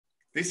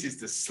This is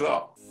the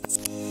slot.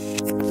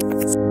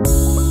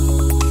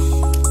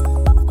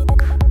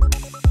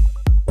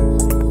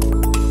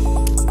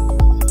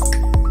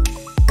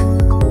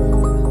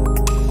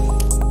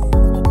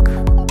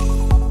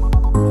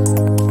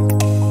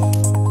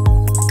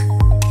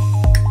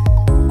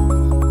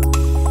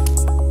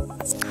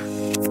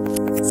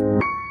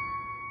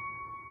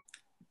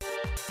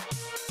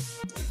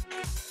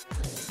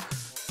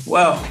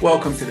 Well,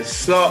 welcome to the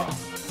slot.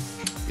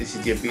 This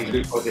is your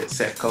beauty project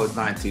set code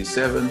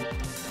 927.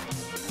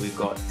 We've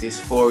got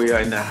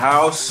Disphoria in the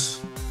house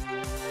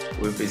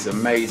with his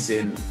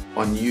amazing,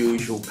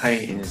 unusual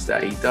paintings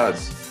that he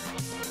does.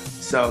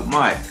 So,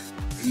 Mike,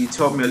 can you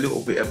tell me a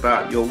little bit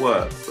about your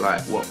work?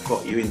 Like, what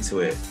got you into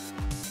it?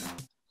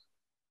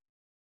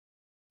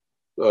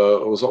 I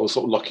was sort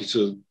of lucky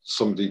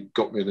somebody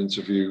got me an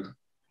interview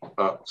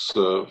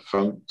to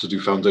do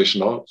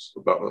foundation art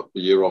about a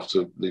year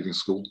after leaving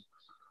school,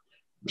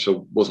 which I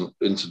wasn't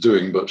into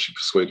doing, but she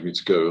persuaded me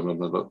to go.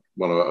 And then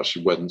when I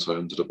actually went, I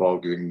ended up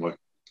arguing my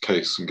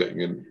case and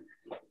getting in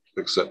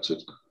accepted.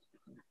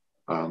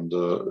 And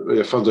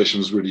yeah, foundation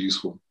was really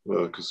useful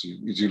because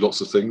you do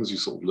lots of things. You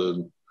sort of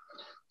learn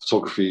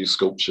photography,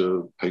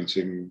 sculpture,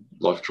 painting,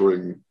 life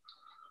drawing,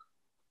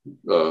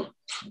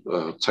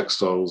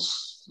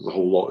 textiles, the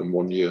whole lot in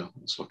 1 year.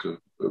 It's like a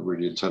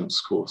really intense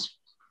course.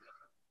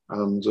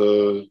 And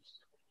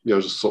yeah,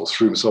 I just sort of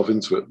threw myself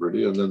into it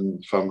really, and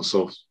then found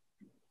myself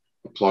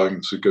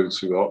applying to go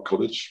to art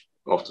college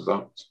after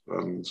that.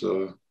 And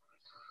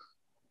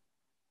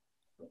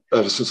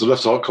ever since I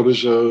left art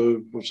college,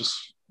 I've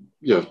just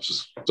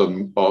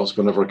done art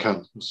whenever I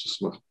can. It's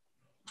just my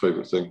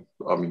favourite thing.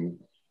 I mean,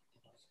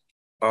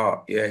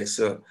 art, yeah, it's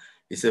a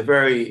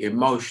very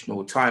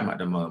emotional time at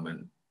the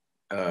moment.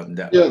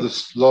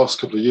 This last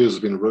couple of years has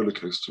been a roller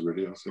coaster,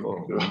 really. I think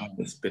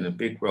it's been a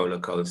big roller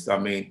coaster. I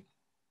mean,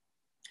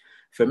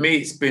 for me,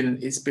 it's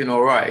been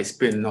all right. It's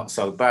been not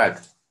so bad.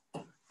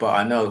 But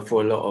I know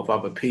for a lot of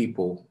other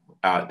people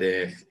out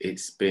there,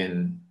 it's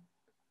been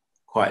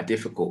quite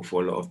difficult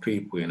for a lot of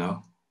people, you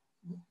know?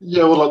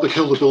 Yeah, well, like the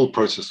Kill the Bill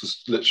protest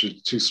was literally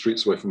 2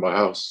 streets away from my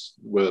house,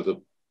 where they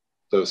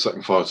were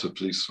setting fire to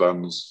police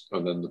vans,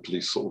 and then the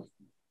police sort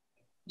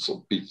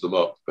of beat them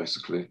up,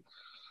 basically.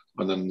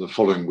 And then the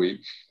following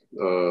week,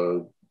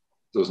 there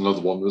was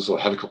another one. There was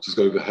like helicopters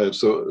go overhead,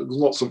 so it was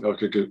not something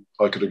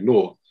I could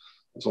ignore.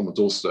 It was on the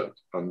doorstep,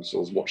 and so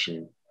I was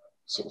watching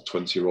sort of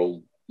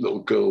 20-year-old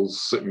little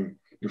girls sitting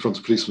in front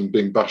of policemen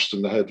being bashed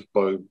in the head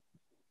by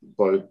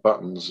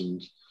batons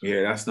and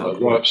that's not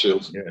riot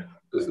shields. Yeah,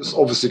 it's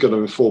obviously going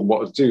to inform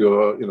what I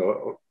do. You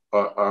know,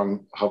 I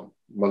have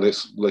my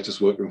latest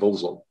work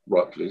involves like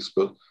riot police,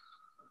 but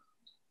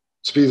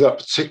to be that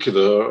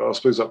particular, I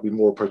suppose that'd be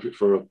more appropriate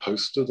for a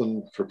poster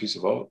than for a piece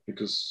of art,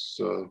 because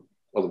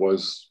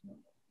otherwise,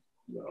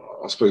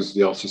 I suppose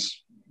the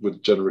artist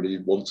would generally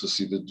want to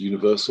see the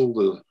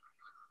universal,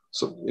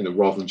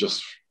 rather than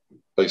just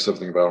base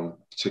everything around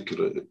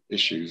particular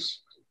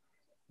issues.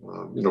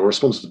 I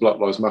responded to Black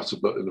Lives Matter,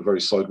 but in a very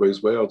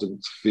sideways way. I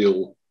didn't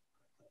feel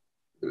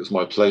it was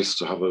my place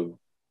to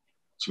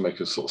make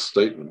a sort of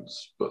statement,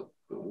 but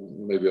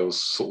maybe I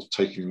was sort of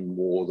taking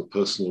more the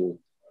personal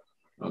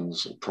and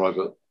sort of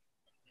private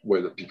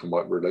way that people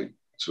might relate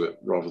to it,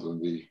 rather than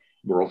the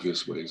more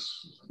obvious ways.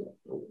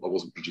 I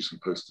wasn't producing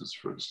posters,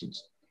 for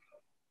instance.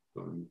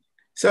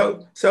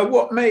 So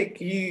what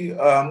make you?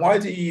 Why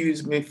do you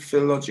use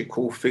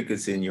mythological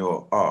figures in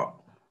your art?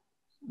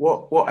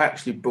 What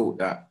actually brought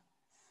that?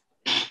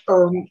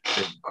 I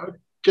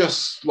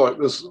guess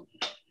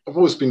I've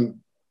always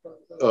been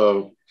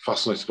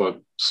fascinated by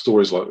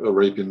stories like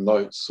Arabian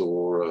Nights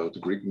or the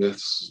Greek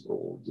myths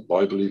or the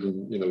Bible.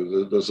 Even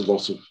there's a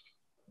lot of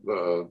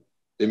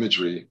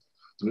imagery,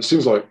 and it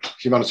seems like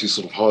humanity is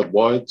sort of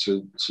hardwired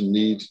to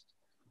need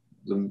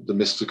the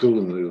mystical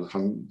and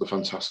the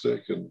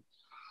fantastic, and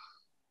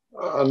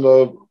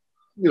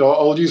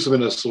I'll use them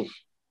in a sort of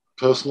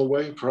personal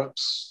way,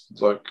 perhaps,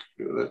 like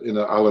in an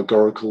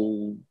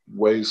allegorical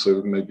way.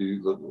 So maybe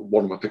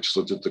one of my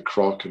pictures I did the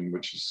Kraken,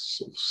 which is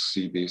sort of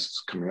sea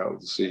beasts coming out of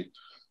the sea.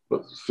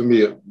 But for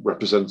me, it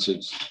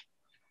represented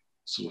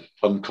sort of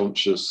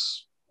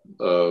unconscious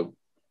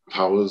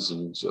powers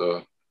and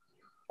sort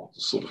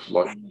of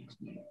like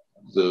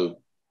the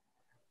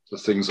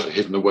things that are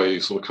hidden away,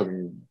 sort of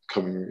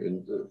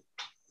coming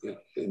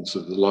into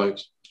the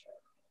light.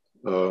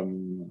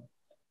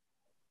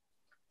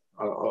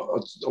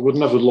 I would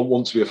never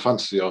want to be a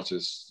fantasy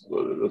artist.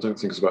 I don't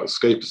think it's about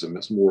escapism.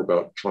 It's more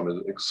about trying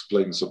to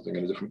explain something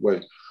in a different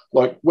way.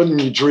 Like when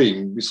you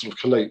dream, we sort of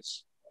collate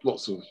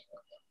lots of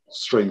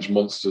strange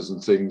monsters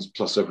and things,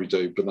 plus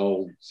everyday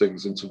banal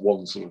things into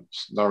one sort of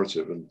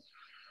narrative. And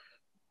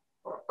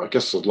I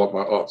guess I'd like my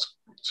art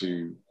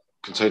to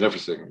contain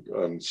everything.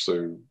 And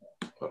so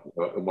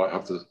I might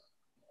have the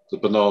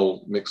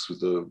banal mixed with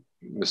the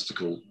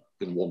mystical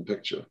in one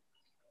picture.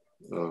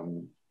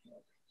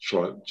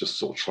 Trying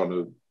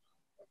to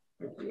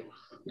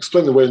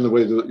explain the way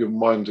that your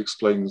mind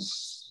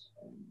explains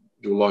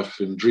your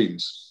life in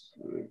dreams.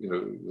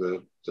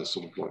 They're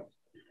sort of like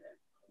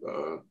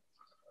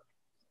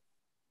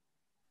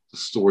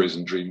stories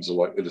and dreams are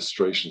like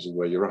illustrations of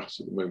where you're at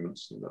the moment,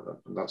 and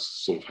that's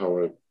sort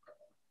of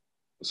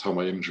that's how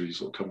my imagery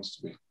sort of comes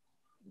to me.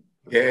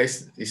 Yeah,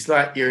 it's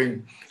like you're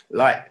in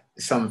like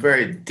some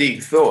very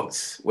deep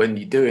thoughts when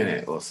you're doing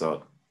it, or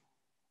so.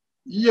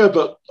 Yeah,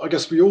 but I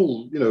guess we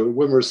all, you know,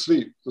 when we're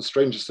asleep, the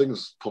strangest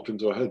things pop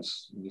into our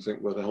heads, and you think,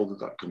 where the hell did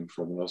that come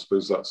from? And I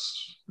suppose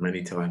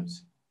Many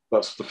times.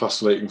 that's the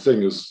fascinating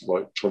thing, is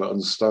like trying to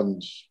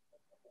understand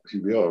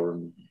who we are,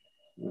 and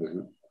you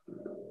know,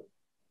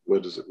 where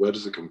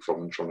does it come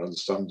from, and trying to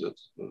understand it.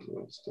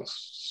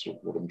 That's sort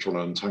of what I'm trying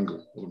to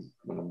untangle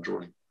when I'm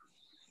drawing.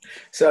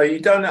 So you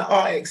done an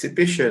art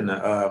exhibition,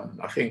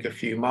 I think a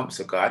few months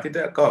ago. How did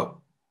that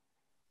go?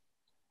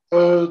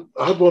 I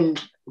had one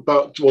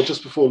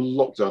just before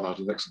lockdown. I had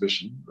an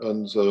exhibition,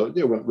 and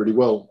yeah, it went really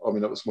well. I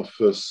mean, that was my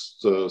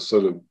first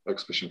solo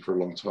exhibition for a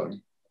long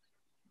time,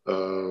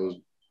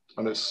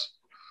 and it's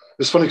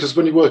funny because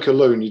when you work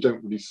alone, you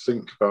don't really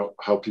think about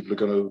how people are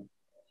going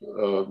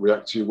to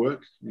react to your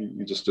work.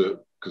 You just do it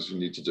because you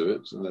need to do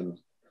it, and then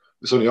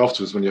it's only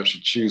afterwards, when you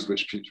actually choose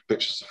which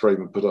pictures to frame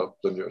and put up,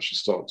 then you actually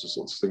start to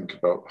sort of think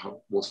about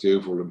what's the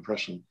overall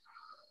impression.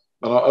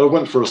 And I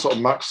went for a sort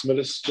of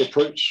maximalist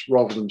approach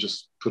rather than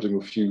just putting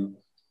a few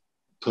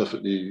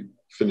perfectly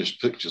finished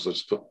pictures. I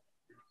just put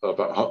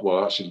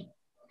I actually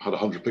had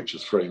 100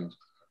 pictures framed.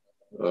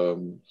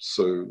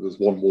 So there's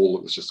one wall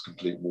that was just a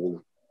complete wall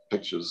of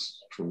pictures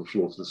from the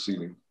floor to the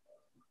ceiling.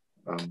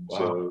 And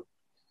wow.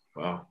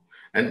 Wow.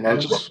 And I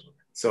just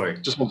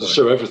wanted to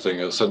show everything,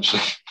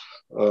 essentially.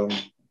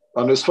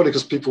 And it's funny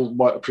because people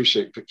might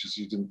appreciate pictures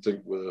you didn't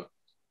think were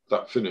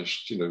that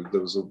finished. You know,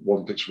 there was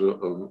one picture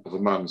of a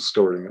man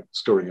scurrying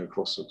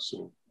across a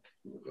sort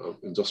of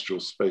industrial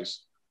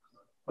space,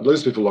 and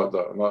loads of people like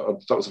that. And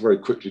that was a very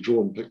quickly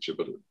drawn picture,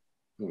 but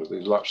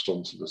they latched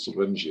onto the sort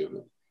of energy of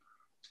it.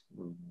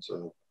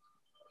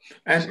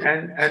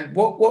 And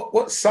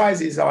what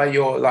sizes are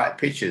your like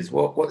pictures?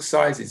 What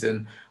sizes,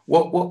 and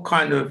what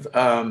kind of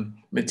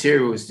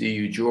materials do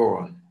you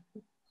draw on?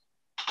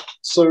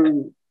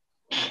 So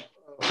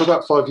for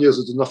about 5 years,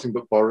 I did nothing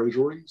but biro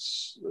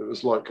drawings. It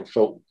was like I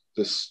felt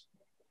this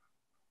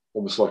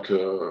almost like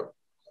a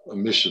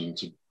mission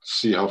to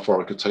see how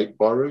far I could take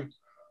biro.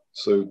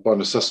 So by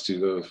necessity,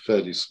 they're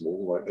fairly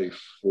small, like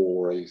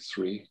A4,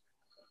 A3.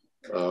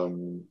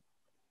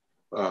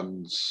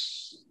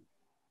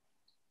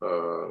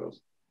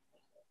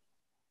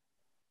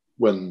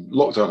 When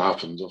lockdown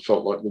happened, I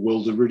felt like the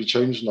world had really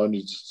changed, and I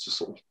needed to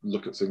sort of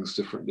look at things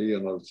differently.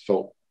 And I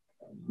felt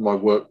my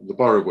work, the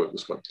biro work,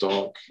 was quite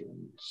dark,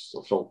 and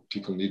I felt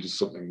people needed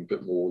something a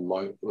bit more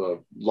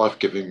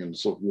life-giving and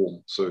sort of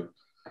warm. So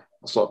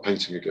I started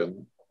painting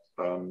again,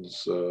 and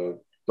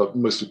but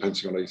mostly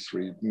painting on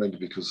A3, mainly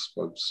because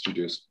my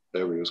studio's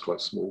area is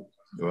quite small.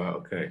 Wow,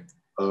 okay.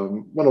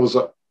 When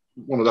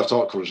I left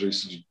art college, I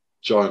used to do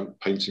giant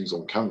paintings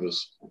on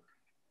canvas.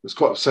 It's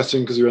quite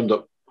upsetting because you end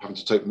up having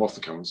to take them off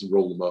the canvas and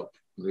roll them up,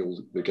 and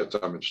they get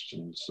damaged,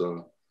 and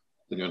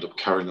then you end up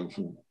carrying them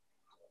from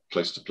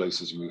place to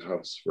place as you move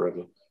house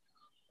forever.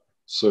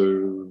 So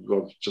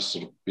I've just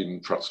sort of been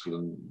practical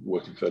and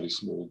working fairly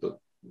small, but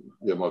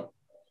yeah, my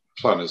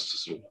plan is to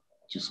sort of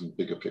do some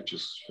bigger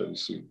pictures fairly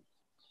soon.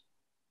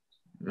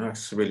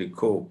 That's really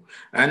cool.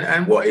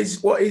 And what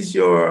is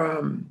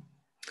your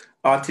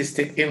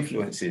artistic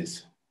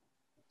influences?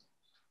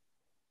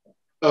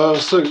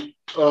 Well,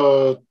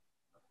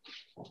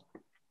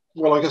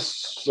 I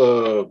guess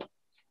in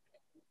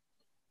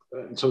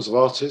terms of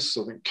artists,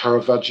 I think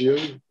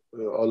Caravaggio.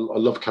 I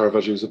love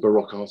Caravaggio as a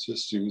Baroque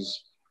artist.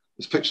 His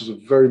pictures are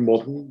very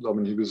modern. I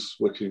mean, he was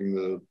working in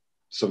the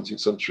 17th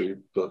century,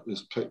 but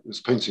his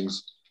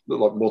paintings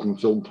look like modern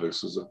film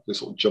posters. They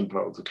sort of jump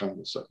out of the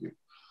canvas at you.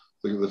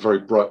 They're very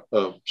bright,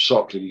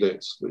 sharply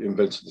lit. They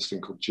invented this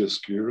thing called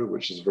chiaroscuro,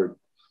 which is very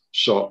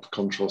sharp,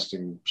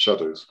 contrasting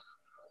shadows.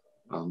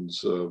 And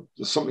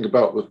there's something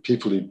about the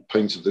people he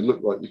painted. They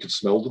look like you could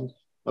smell them,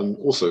 and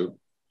also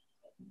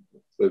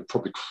they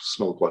probably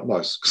smell quite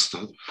nice because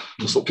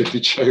that's what people he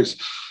chose.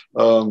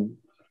 And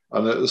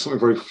there's something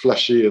very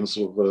fleshy and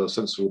sort of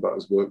sensual about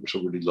his work, which I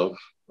really love.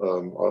 I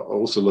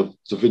also love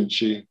Da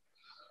Vinci,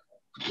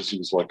 because he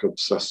was like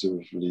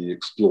obsessively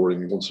exploring.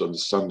 He wanted to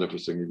understand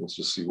everything. He wanted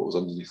to see what was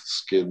underneath the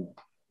skin,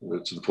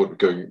 to the point of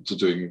going to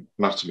doing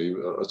anatomy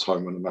at a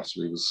time when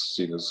anatomy was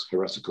seen as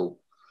heretical.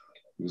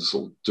 He was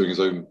sort of doing his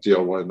own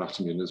DIY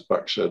anatomy in his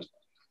back shed.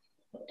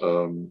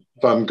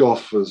 Van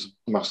Gogh was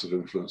a massive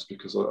influence,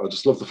 because I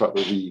just love the fact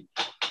that he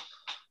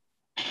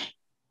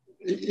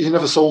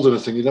never sold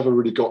anything. He never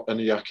really got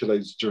any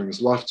accolades during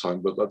his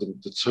lifetime, but that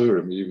didn't deter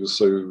him. He was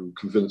so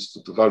convinced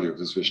of the value of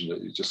his vision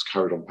that he just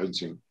carried on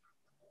painting.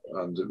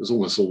 And it was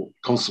almost all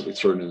constantly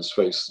thrown in his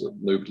face that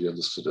nobody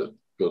understood it,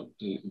 but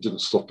it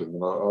didn't stop him.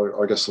 And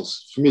I guess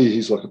for me,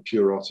 he's like a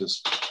pure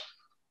artist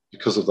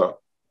because of that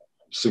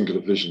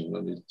singular vision,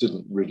 and he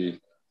didn't really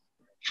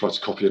try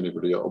to copy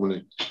anybody. I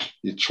mean,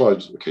 he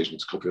tried occasionally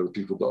to copy other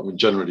people, but I mean,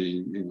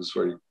 generally, he was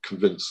very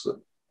convinced that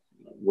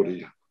what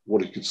he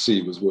could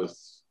see was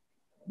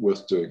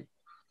worth doing.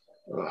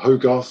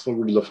 Hogarth, I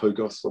really love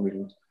Hogarth. I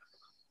mean,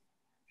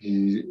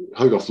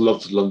 Hogarth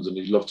loved London.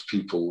 He loved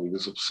people. He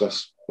was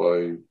obsessed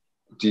by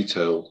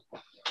detail,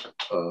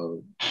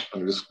 and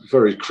he was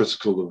very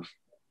critical of,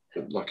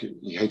 like,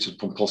 he hated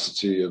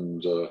pomposity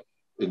and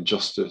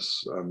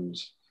injustice, and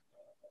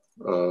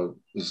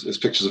his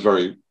pictures are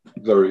very,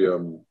 very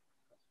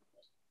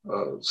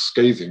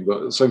scathing, but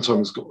at the same time,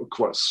 he's got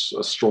quite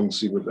a strong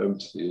seam of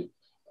empathy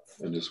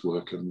in his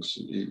work, and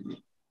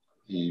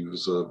he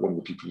was one of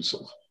the people who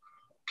sort of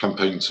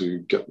campaigned to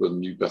get the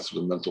new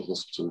Bethlehem Mental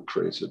Hospital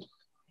created,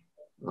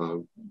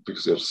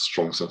 because he had a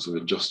strong sense of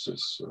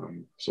injustice.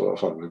 So I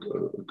found him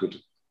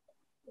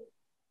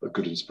a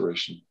good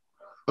inspiration.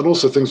 And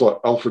also things like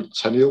Alfred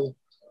Tenniel,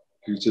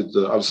 who did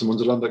the Alice in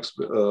Wonderland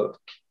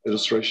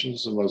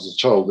illustrations. And as a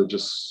child, they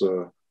just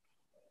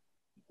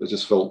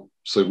felt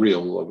so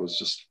real. I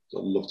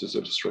loved his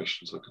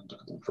illustrations. I could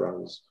look at them for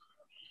hours.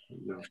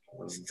 Yeah.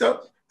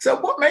 So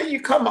what made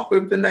you come up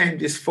with the name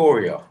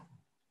Disphoria?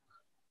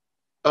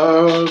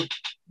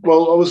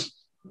 Well,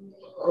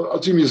 I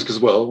do music as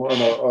well,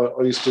 and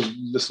I used to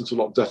listen to a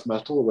lot of death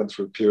metal. I went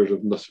through a period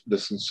of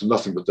listening to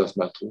nothing but death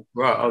metal.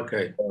 Right.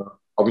 Okay.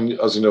 I mean,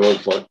 as you know, I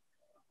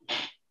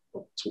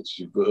talked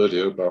to you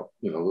earlier about,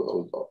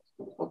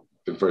 I've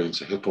been very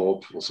into hip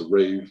hop, also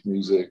rave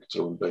music,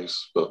 drum and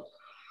bass, but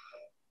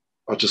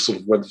I just sort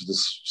of went for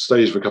this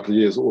stage for a couple of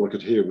years. All I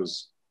could hear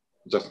was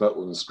death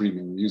metal and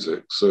screaming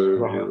music. So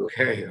right, I was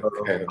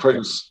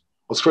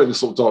creating this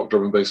sort of dark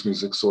drum and bass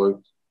music. So I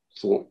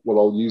thought, well,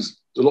 I'll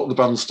use a lot of the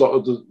bands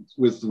started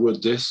with the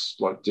word dis,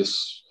 like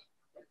disorder,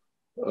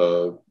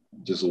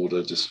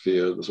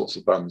 dysphere. There's lots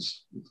of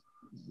bands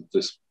with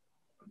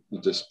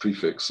this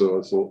prefix. So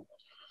I thought,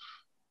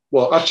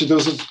 well, actually, there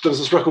was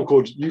this record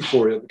called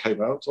Euphoria that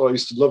came out. I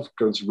used to love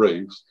going to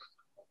raves,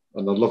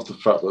 and I loved the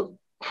fact that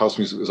house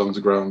music was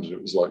underground, and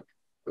it was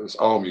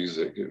our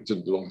music. It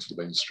didn't belong to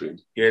the mainstream.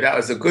 Yeah, that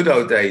was the good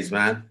old days,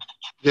 man.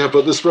 Yeah,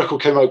 but this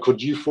record came out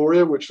called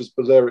Euphoria, which was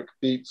Balearic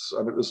beats,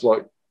 and it was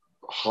like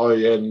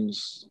high-end,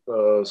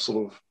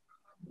 sort of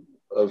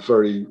a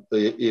very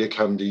ear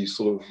candy,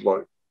 sort of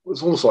like, it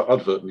was almost like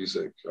advert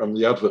music. And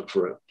the advert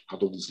for it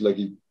had all these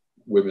leggy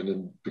women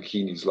in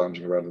bikinis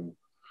lounging around in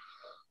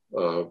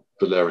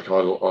Balearic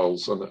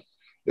Isles, and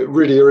it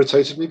really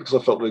irritated me because I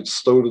felt they'd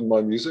stolen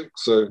my music.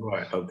 So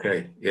right,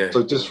 okay, yeah.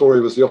 So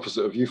Disphoria was the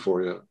opposite of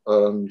Euphoria,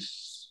 and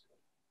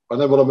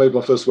then when I made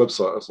my first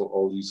website, I thought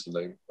I'll use the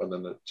name, and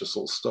then it just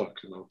sort of stuck,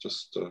 and I've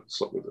just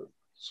stuck with it.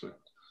 So,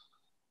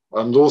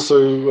 and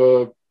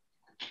also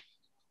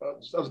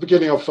at the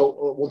beginning, I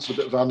wanted a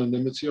bit of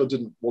anonymity. I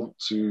didn't want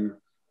to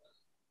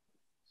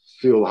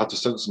feel I had to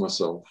censor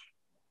myself,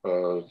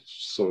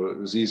 so it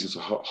was easy to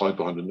hide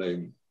behind a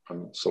name,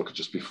 and so I could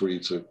just be free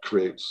to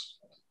create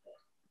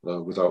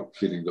without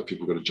feeling that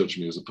people are going to judge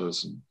me as a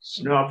person.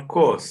 So. No, of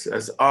course.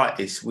 As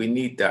artists, we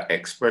need that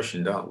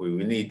expression, don't we?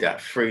 We need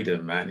that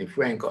freedom, man. If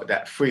we ain't got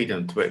that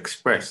freedom to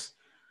express,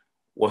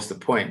 what's the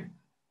point?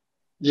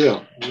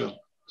 Yeah.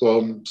 So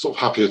I'm sort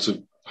of happier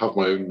to have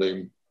my own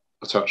name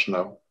attached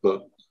now,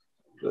 but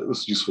it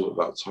was useful at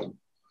that time.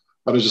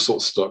 And it just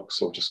sort of stuck,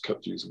 so I've just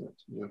kept using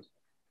it. Yeah.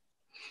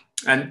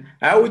 And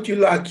how would you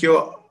like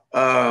your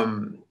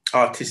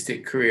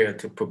artistic career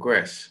to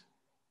progress?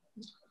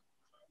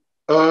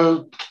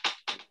 I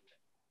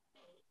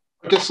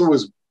guess I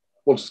always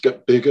wanted to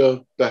get bigger,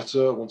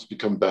 better. I want to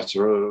become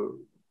better,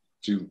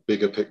 do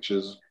bigger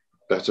pictures,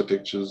 better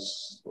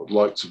pictures. I'd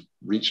like to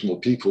reach more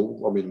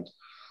people. I mean,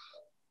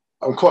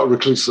 I'm quite a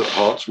recluse at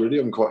heart, really.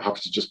 I'm quite happy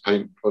to just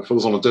paint. If I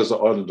was on a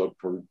desert island, I'd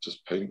probably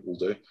just paint all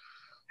day.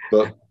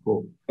 But at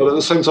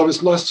the same time,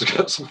 it's nice to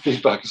get some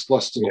feedback. It's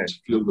nice to not to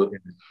feel that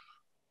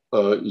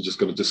you're just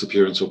going to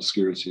disappear into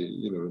obscurity,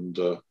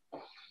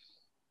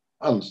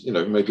 and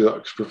maybe that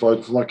could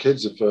provide for my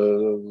kids if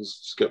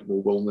was to get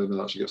more well known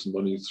and actually get some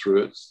money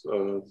through it.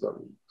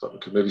 That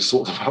could maybe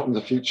sort them out in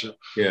the future.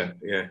 Yeah.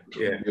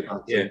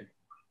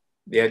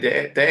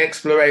 The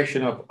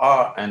exploration of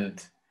art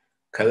and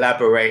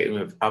collaborating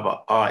with other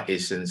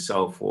artists and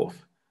so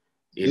forth.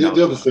 The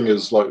other thing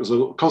is, like, there's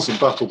a constant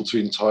battle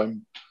between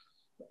time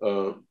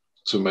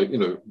to make.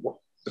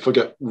 If I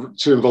get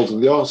too involved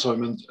in the art, I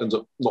end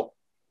up not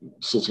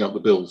sorting out the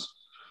bills.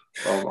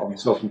 I'm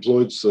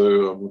self-employed,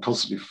 so I'm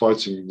constantly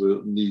fighting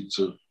the need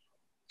to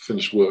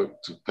finish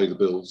work to pay the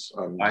bills.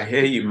 And I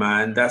hear you,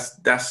 man.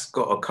 That's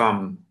got to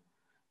come.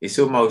 It's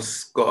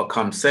almost got to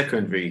come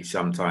secondary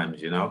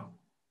sometimes,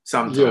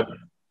 Sometimes.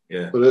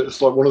 Yeah. But it's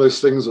like one of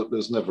those things that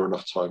there's never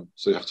enough time,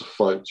 so you have to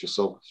fight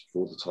yourself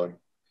for the time.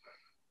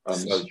 And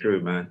so true,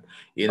 man.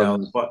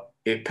 But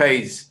it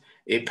pays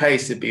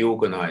to be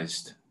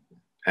organized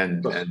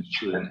and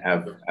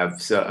have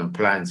certain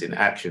plans in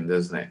action,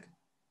 doesn't it?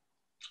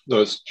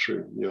 No, it's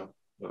true. Yeah.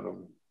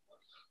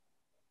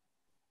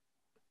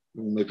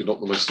 Maybe not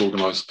the most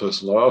organized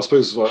person. I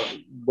suppose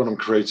when I'm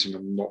creating,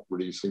 I'm not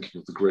really thinking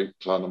of the great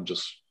plan. I'm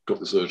just got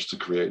this urge to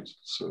create,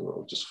 so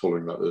I'm just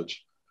following that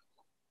urge.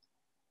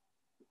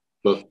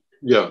 But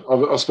yeah,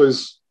 I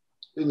suppose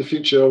in the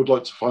future, I would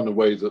like to find a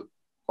way that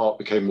art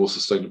became more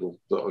sustainable,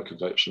 that I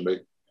could actually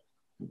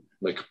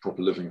make a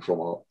proper living from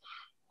art.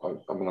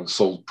 I mean, I've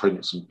sold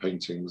prints and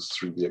paintings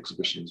through the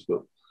exhibitions,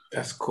 but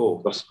that's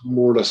cool. That's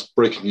more or less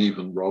breaking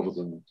even rather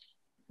than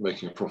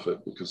making a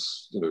profit,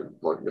 because, you know,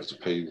 like you have to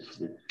pay for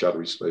the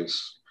gallery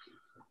space,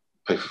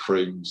 pay for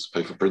frames,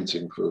 pay for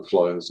printing, for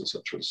flyers,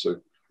 etc. So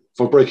if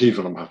I break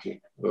even, I'm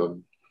happy.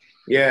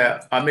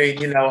 Yeah, I mean,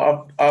 you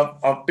know,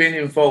 I've been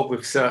involved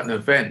with certain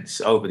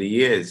events over the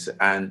years,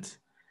 and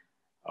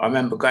I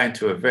remember going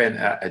to an event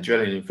at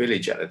Adrenaline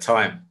Village at the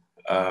time,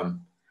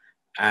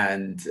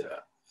 and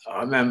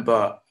I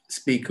remember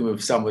speaking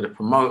with some of the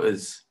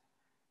promoters,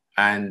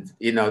 and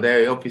you know,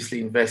 they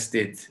obviously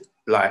invested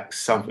like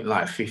something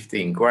like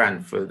 15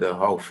 grand for the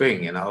whole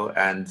thing, you know,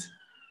 and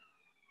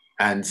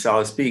so I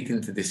was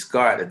speaking to this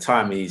guy at the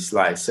time. He's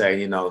like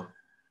saying, you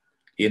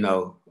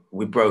know,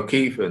 we broke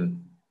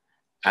even,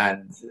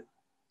 and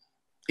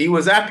he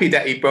was happy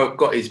that he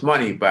got his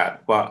money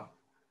back, but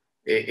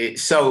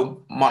it's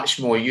so much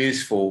more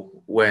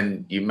useful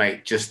when you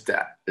make just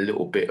that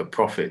little bit of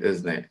profit,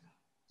 isn't it?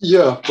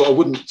 Yeah, but I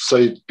wouldn't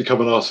say become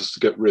an artist to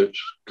get rich,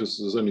 because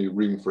there's only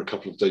room for a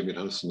couple of Damien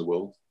Hirsts in the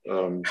world.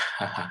 I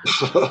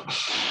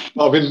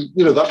mean,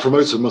 you know, that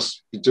promoter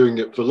must be doing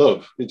it for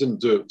love. He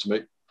didn't do it to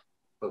make,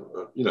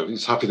 you know,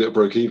 he's happy that it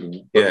broke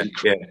even, but Yeah, he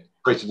yeah.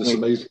 created this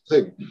amazing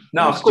thing.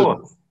 No, of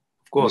course.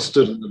 Of course. He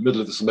stood in the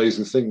middle of this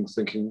amazing thing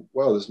thinking,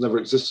 wow, this never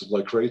existed,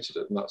 and I created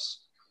it. And that's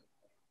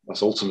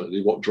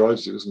ultimately what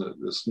drives you, isn't it?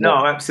 It's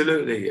no,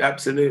 absolutely.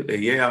 Absolutely.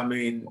 Yeah, I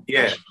mean,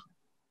 yeah. Passion.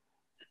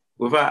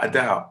 Without a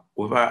doubt.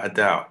 Without a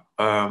doubt.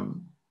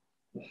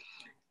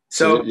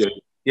 So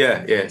yeah,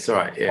 it's all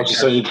right. Yeah. I'm just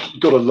saying, you've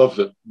got to love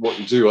it, what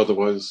you do.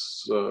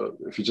 Otherwise,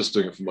 if you're just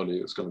doing it for money,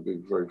 it's going to be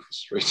very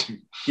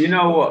frustrating. You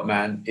know what,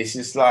 man? It's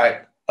just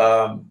like,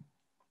 to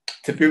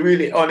be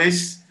really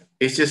honest,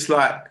 it's just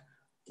like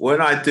when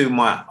I do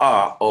my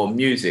art or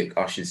music,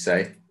 I should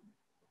say,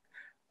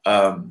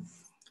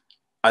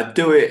 I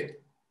do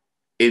it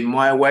in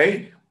my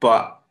way,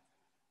 but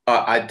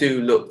I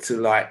do look to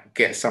like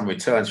get some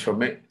returns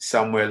from it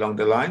somewhere along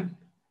the line,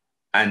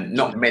 and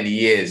not many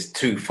years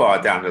too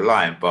far down the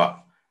line, but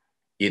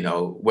you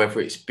know,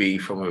 whether it's be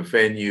from a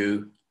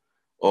venue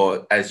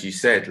or, as you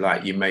said,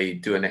 like you may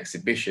do an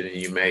exhibition and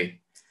you may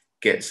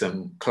get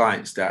some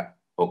clients that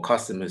or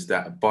customers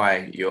that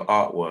buy your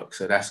artwork.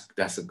 So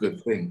that's a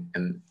good thing.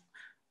 And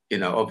you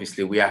know,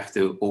 obviously we have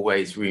to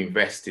always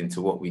reinvest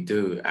into what we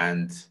do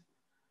and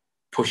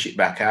push it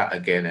back out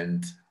again.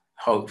 And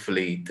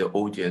hopefully the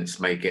audience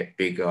may get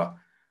bigger,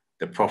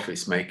 the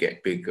profits may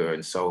get bigger,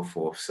 and so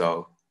forth.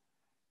 So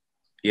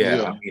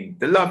yeah, I mean,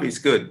 the love is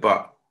good,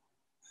 but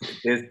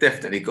there's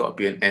definitely got to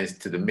be an end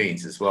to the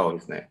means as well,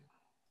 isn't it?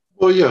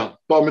 Well, yeah,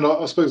 but I mean,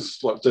 I suppose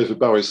like David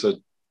Bowie said,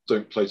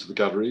 don't play to the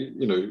gallery.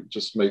 You know,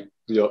 just make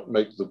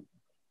the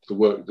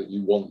work that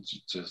you want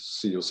to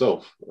see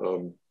yourself.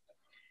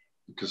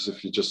 Because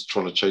if you're just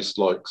trying to chase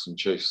likes and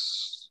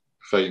chase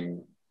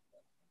fame,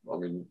 I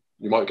mean,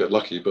 you might get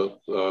lucky, but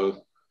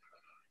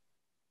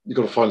you've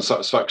got to find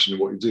satisfaction in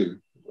what you do.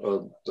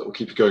 That will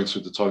keep you going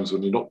through the times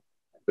when you're not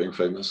being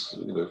famous.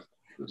 You know.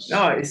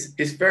 No,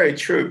 it's very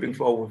true. Being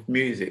involved with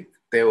music,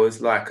 there was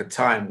like a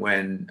time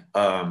when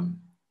I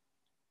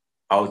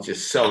was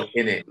just so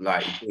in it,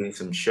 like doing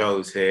some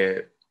shows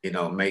here, you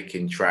know,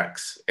 making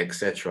tracks,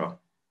 etc.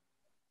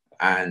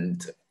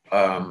 And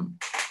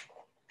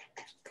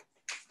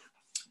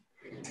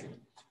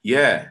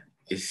yeah,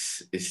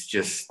 it's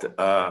just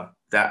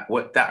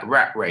that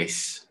rat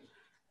race.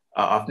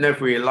 I've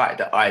never really liked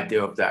the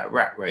idea of that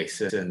rat race,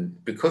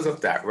 and because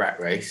of that rat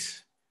race,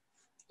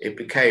 it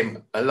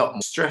became a lot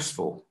more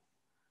stressful.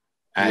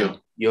 And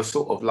you're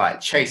sort of like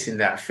chasing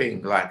that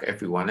thing like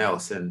everyone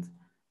else, and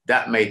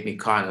that made me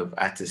kind of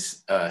had to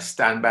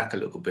stand back a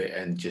little bit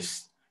and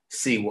just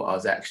see what I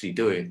was actually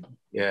doing.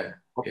 Yeah.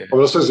 I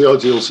mean, I suppose the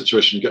ideal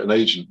situation, you get an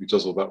agent who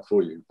does all that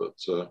for you. But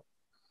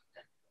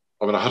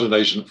I mean, I had an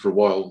agent for a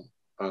while,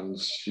 and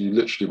he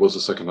literally was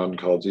a second-hand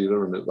car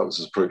dealer, and that was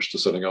his approach to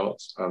selling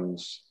art. And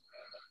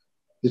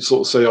he'd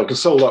sort of say, I can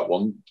sell that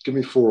one, give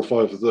me 4 or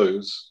 5 of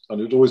those. And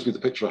it'd always be the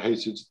picture I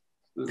hated.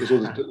 You'd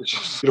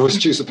always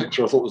choose a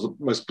picture I thought was the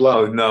most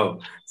bland. Oh,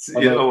 no.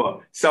 You know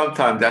what?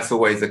 Sometimes that's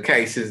always the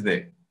case, isn't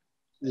it?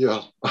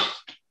 Yeah.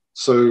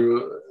 So,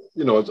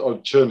 you know,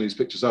 I'd churn these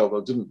pictures out that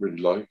I didn't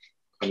really like,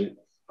 and it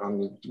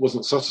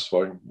wasn't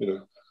satisfying,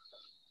 you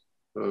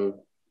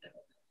know.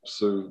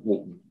 So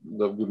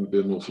there wouldn't be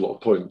an awful lot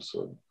of point.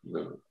 So, you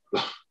know.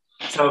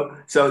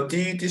 So do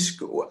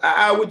you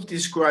how would you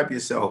describe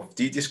yourself?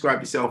 Do you describe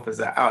yourself as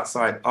an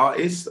outside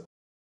artist?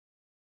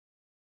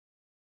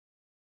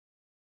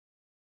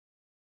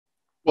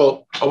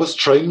 Well, I was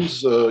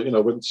trained, you know,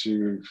 I went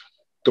to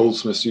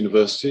Goldsmiths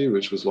University,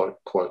 which was like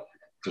quite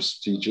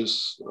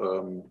prestigious.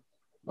 And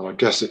I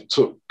guess it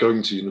took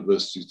going to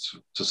university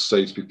to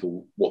say to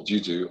people, what do you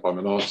do? I'm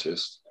an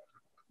artist,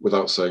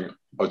 without saying,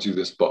 I do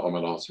this, but I'm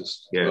an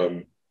artist. Yeah.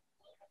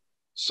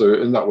 So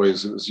in that way,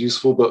 it was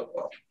useful. But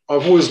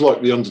I've always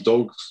liked the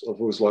underdogs. I've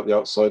always liked the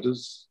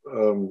outsiders.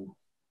 And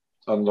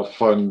I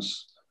find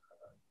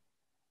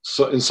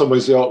so in some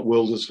ways the art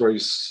world is very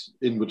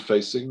inward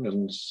facing,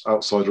 and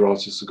outsider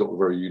artists have got a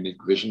very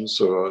unique vision.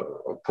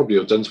 So I probably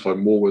identify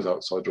more with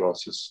outsider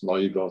artists,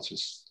 naive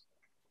artists,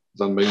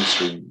 than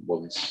mainstream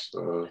ones.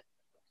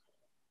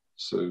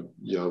 So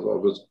yeah, I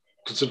would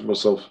consider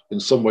myself in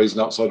some ways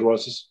an outsider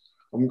artist.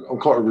 I'm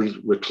quite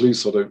a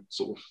recluse. I don't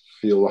sort of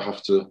feel I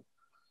have to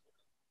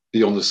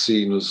be on the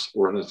scene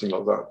or anything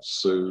like that.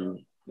 So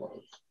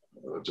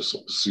I just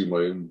sort of pursue my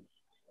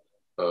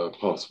own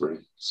path,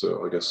 really.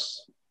 So I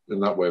guess in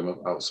that way I'm an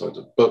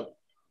outsider. But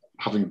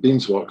having been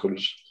to art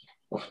college,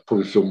 I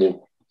probably feel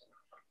more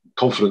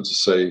confident to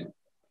say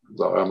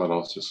that I am an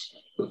artist.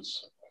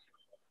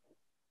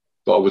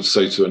 But I would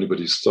say to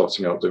anybody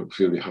starting out, don't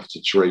feel you have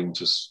to train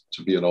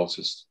to be an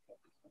artist.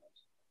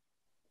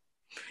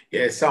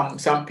 Yeah,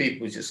 some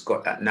people just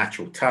got that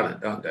natural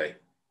talent, don't they?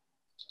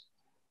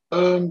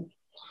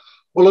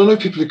 Well, I know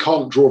people who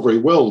can't draw very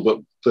well, but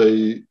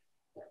they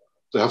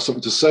have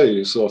something to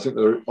say. So I think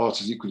their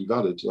art is equally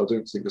valid. I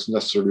don't think it's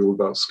necessarily all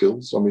about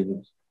skills. I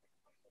mean,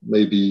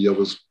 maybe I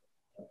was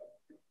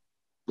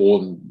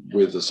born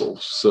with a sort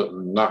of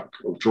certain knack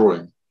of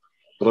drawing,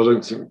 but I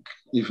don't think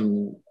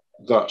even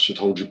that should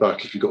hold you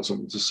back if you've got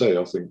something to say.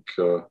 I think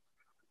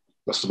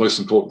that's the most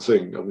important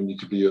thing. I mean, you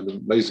could be an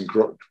amazing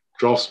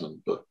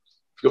draftsman, but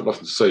if you've got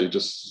nothing to say, you're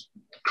just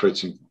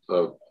creating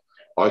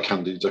eye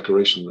candy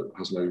decoration that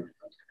has no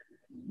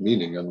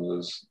meaning,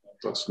 and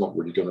that's not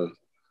really going to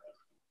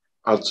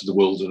add to the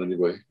world in any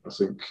way. I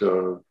think,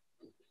 I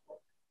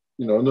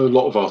know a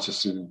lot of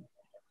artists who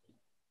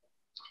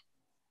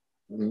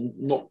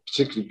not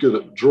particularly good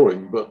at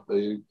drawing, but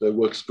their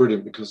work is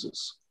brilliant because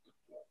it's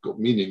got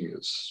meaning.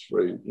 It's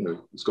very,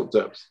 it's got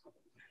depth.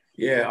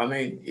 Yeah, I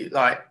mean,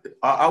 like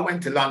I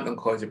went to London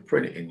College of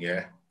Printing,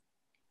 yeah,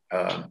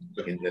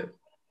 in the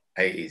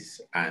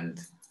 80s, and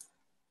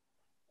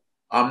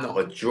I'm not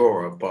a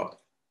drawer, but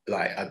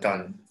like I've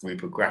done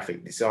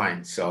reprographic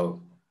design.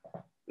 So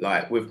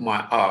like with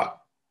my art,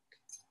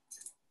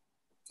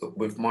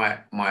 with my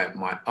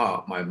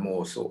art, my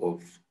more sort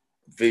of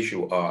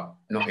visual art,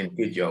 not in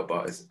video,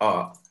 but as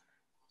art.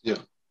 Yeah.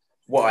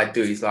 What I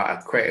do is like I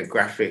create a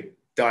graphic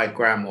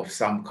diagram of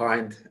some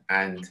kind,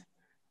 and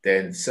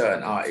then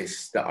certain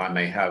artists that I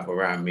may have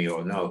around me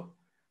or know,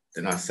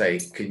 then I say,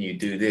 can you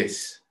do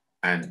this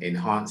and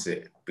enhance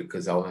it?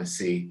 Because I want to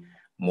see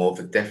more of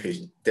a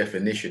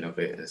definition of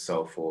it and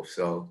so forth.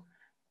 So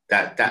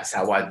that's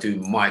how I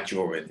do my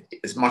drawing.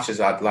 As much as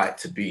I'd like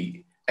to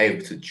be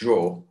able to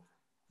draw,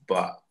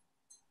 but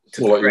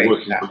to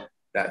create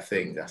that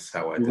thing, that's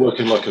how I do it. You're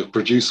working like a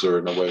producer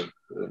in a way.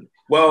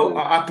 Well,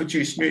 I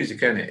produce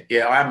music, innit?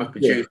 Yeah, I am a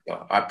producer.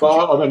 Yeah.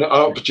 I mean,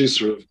 a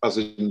producer, as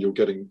in you're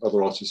getting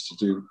other artists to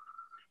do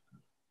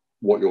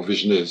what your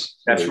vision is.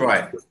 That's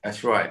right.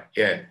 That's right.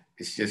 Yeah,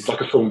 it's just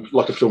like a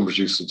film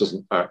producer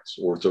doesn't act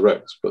or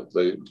direct, but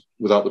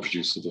without the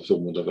producer, the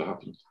film would never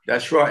happen.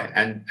 That's right.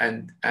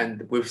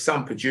 And with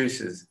some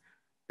producers,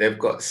 they've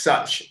got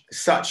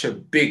such a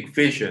big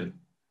vision,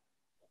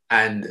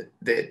 and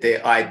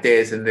their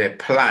ideas and their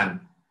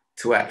plan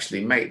to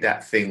actually make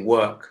that thing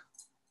work.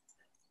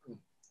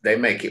 They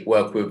make it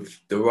work with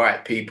the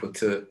right people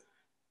to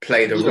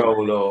play the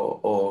role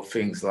or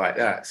things like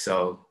that.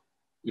 So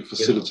you're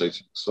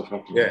facilitating stuff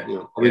happening.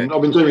 Yeah. I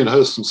mean, Damien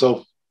Hirst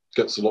himself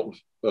gets a lot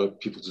of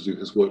people to do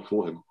his work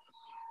for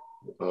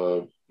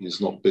him. He's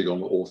not big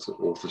on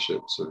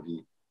authorship, so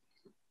he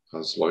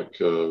has like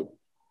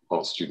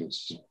art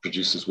students to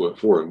produce his work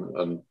for him,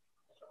 and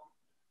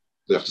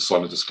they have to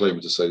sign a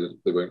disclaimer to say that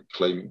they won't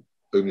claim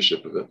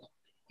ownership of it.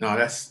 No,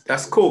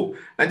 that's cool.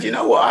 And you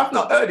know what? I've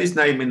not heard his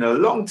name in a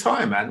long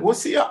time, man.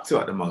 What's he up to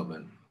at the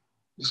moment?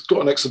 He's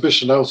got an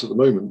exhibition out at the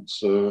moment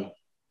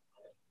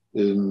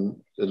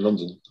in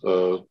London,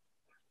 although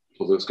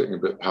it's getting a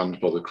bit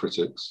panned by the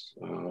critics.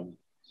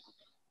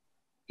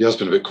 He has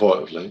been a bit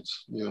quiet of late.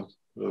 Yeah.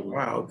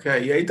 Wow.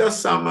 Okay. Yeah, he does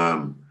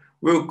some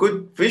real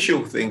good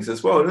visual things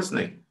as well, doesn't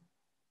he?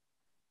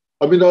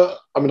 I mean, I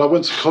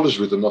went to college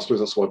with him. I suppose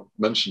that's why I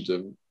mentioned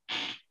him.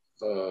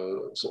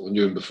 Sort of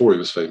knew him before he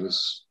was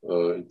famous.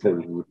 He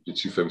probably would be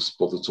too famous to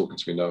bother talking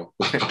to me now.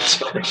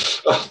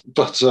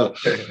 but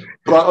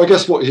I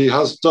guess what he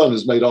has done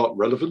is made art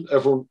relevant.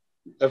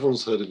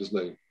 Everyone's heard of his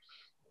name,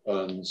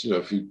 and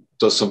if he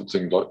does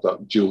something like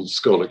that, Jewel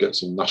Scholar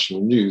gets on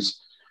national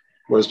news.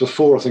 Whereas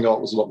before, I think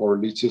art was a lot more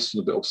elitist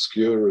and a bit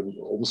obscure and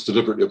almost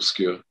deliberately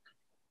obscure.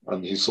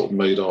 And he sort of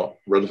made art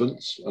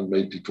relevant and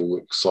made people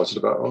excited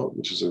about art,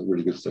 which is a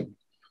really good thing.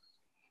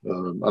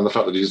 And the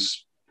fact that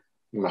he's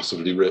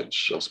massively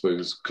rich, I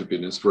suppose, could be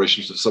an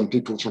inspiration to some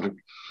people trying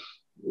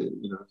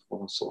to,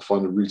 want to sort of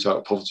find a route out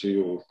of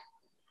poverty or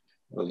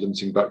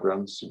limiting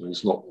backgrounds.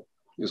 He's not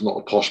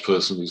a posh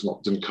person.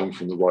 Didn't come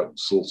from the right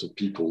sort of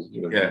people. He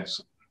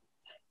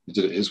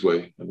did it his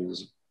way, and he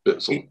was a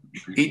bit sort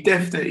of. He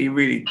definitely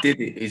really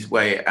did it his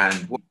way,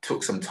 and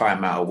took some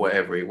time out or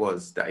whatever it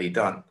was that he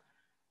done,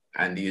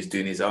 and he was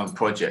doing his own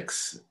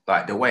projects.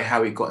 Like the way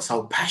how he got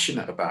so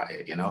passionate about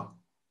it,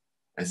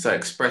 and so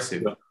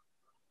expressive.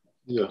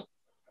 Yeah.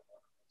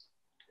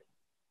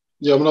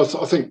 Yeah, I mean,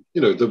 I think,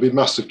 you know, there'll be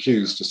massive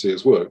queues to see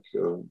his work,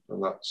 and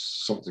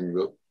that's something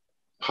that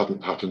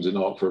hadn't happened in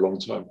art for a long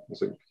time. I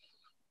think,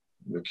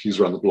 you know, queues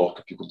around the block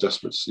of people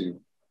desperate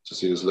to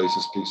see his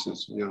latest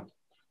pieces. Yeah,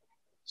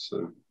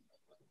 so.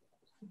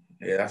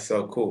 Yeah, that's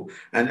so cool.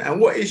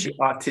 And what is your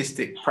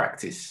artistic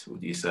practice,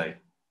 would you say?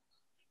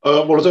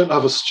 Well, I don't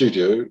have a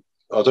studio.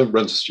 I don't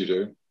rent a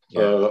studio.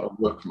 Yeah. I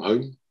work from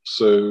home,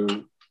 so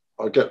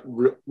I get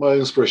my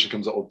inspiration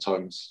comes at odd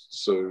times.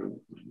 So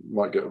you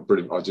might get a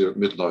brilliant idea at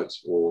midnight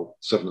or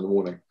 7 in the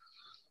morning,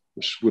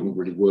 which wouldn't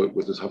really work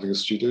with us having a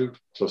studio.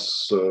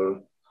 Plus,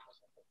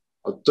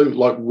 I don't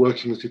like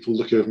working with people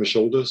looking over my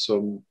shoulder, so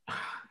I'm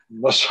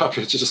much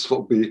happier to just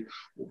sort of be.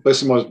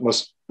 Basically,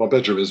 my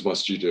bedroom is my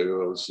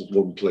studio. It's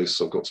one place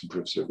I've got some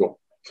privacy. I've got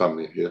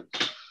family here,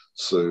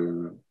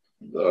 so.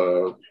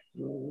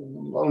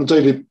 On a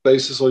daily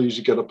basis, I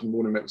usually get up in the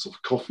morning, make myself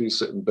a coffee,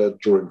 sit in bed,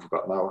 drawing for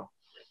about an hour.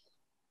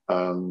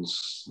 And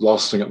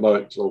last thing at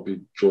night, I'll be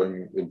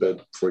drawing in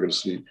bed before I go to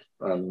sleep.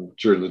 And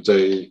during the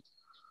day,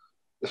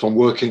 if I'm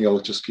working,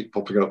 I'll just keep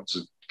popping up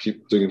to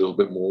keep doing a little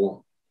bit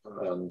more.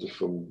 And if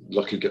I'm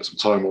lucky to get some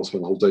time, I'll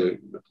spend the whole day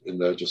in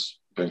there just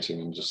painting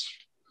and just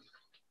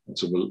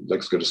until my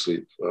legs go to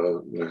sleep.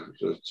 You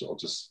know, I'll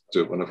just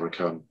do it whenever I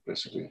can,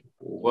 basically.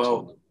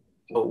 Well,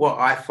 what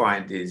I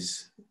find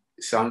is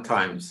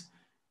sometimes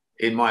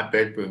in my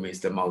bedroom is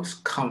the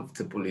most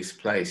comfortablest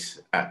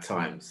place at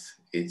times.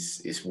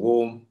 It's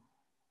warm.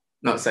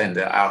 Not saying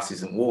the house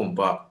isn't warm,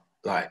 but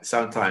like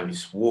sometimes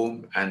it's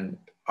warm, and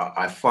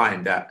I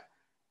find that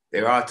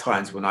there are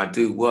times when I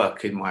do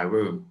work in my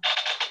room.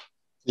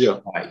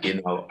 Yeah. Like,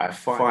 you know, I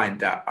find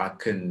that I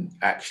can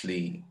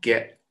actually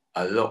get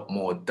a lot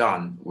more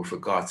done with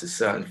regards to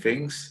certain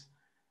things.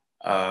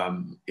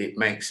 It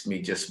makes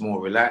me just more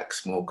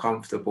relaxed, more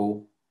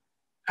comfortable,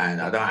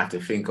 and I don't have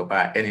to think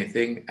about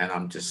anything, and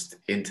I'm just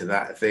into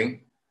that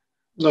thing.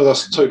 No,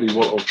 that's totally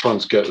what I'm trying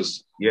to get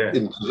is Yeah.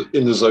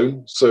 in the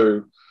zone.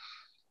 So,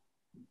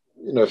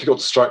 you know, if you've got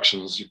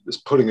distractions, it's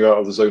putting you out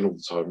of the zone all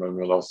the time. I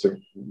mean, I think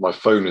my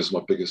phone is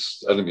my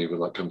biggest enemy when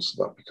that comes to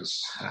that,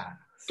 because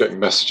getting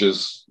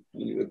messages,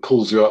 it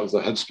pulls you out of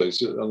the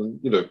headspace. And,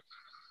 you know,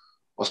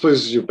 I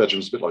suppose your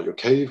bedroom's a bit like your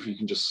cave. You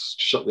can just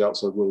shut the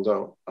outside world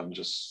out and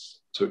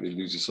just totally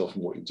lose yourself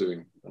in what you're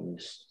doing.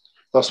 And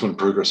that's when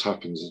progress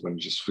happens, is when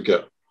you just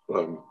forget.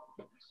 I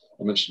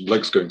mentioned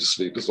legs going to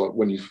sleep. It's like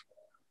when you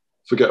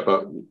forget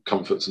about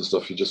comforts and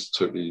stuff, you're just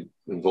totally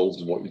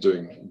involved in what you're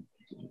doing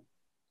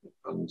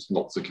and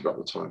not thinking about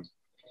the time.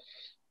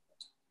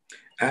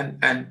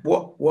 And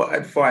what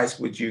advice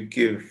would you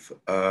give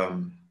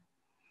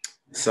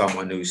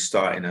someone who's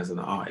starting as an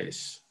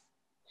artist?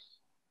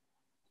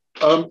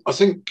 I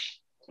think,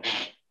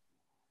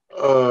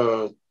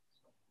 well,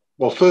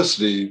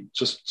 firstly,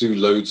 just do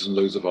loads and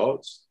loads of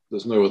art.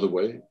 There's no other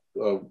way.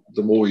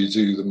 The more you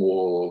do, the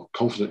more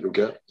confident you'll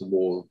get, the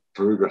more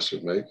progress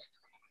you'll make.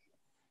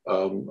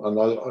 And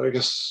I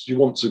guess you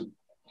want to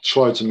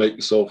try to make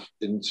yourself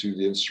into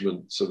the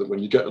instrument so that when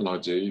you get an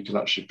idea, you can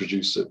actually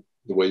produce it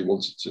the way you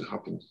want it to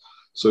happen.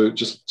 So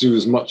just do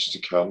as much as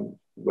you can,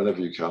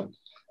 whenever you can.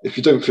 If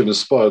you don't feel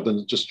inspired,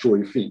 then just draw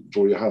your feet,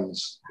 draw your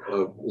hands.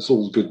 It's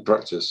all good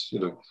practice, you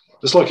know.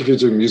 It's like if you're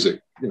doing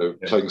music, you know,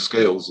 playing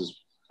scales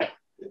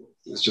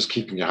it's just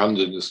keeping your hand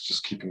in, it's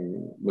just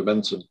keeping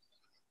momentum.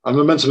 And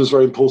momentum is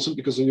very important,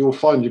 because you'll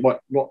find you might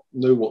not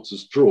know what to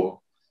draw,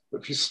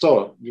 but if you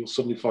start, you'll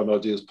suddenly find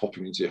ideas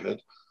popping into your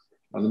head.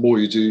 And the more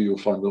you do, you'll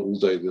find that all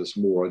day there's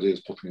more ideas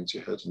popping into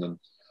your head. And then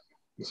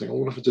you think, oh,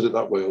 what if I did it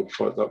that way? I'll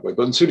try it that way.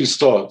 But until you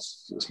start,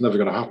 it's never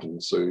going to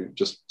happen. So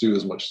just do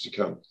as much as you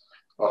can.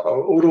 I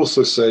would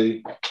also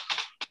say,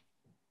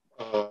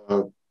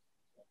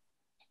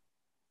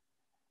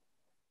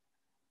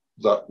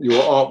 that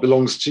your art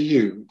belongs to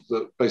you,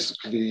 that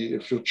basically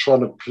if you're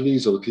trying to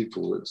please other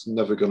people, it's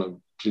never going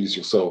to please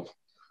yourself.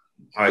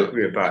 I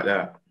agree about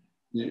that.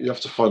 You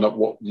have to find out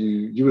what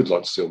you would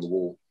like to see on the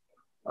wall,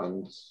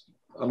 and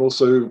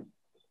also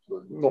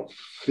not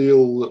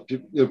feel that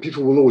people, you know,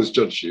 people will always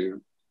judge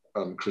you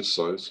and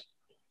criticize.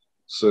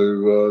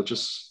 So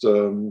just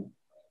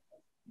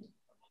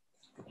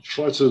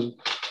try to,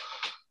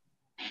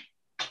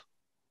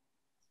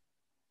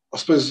 I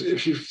suppose,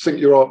 if you think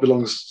your art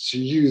belongs to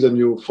you, then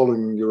you're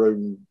following your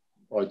own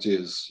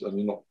ideas and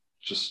you're not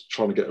just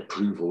trying to get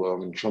approval. I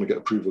mean, trying to get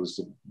approval is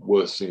the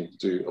worst thing you can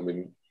do. I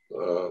mean,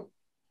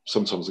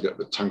 sometimes I get a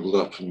bit tangled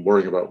up and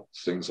worrying about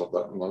things like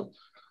that. And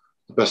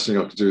the best thing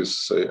I could do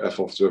is say F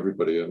off to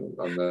everybody and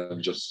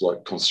then just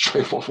like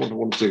concentrate on what I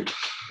want to do.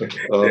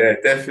 Yeah,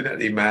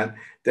 definitely, man.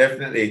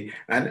 Definitely.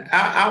 And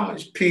how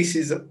much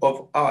pieces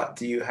of art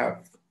do you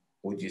have,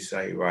 would you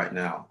say, right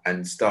now?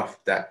 And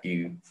stuff that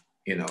you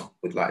know,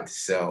 would like to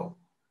sell?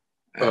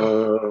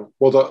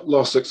 Well, that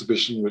last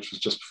exhibition, which was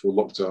just before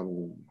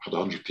lockdown, had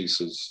 100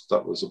 pieces.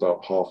 That was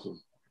about half of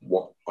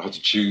what I had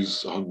to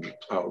choose 100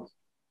 out of.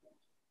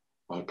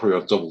 I probably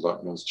had double that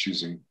when I was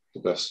choosing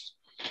the best.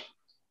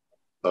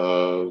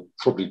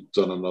 Probably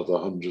done another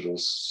 100 or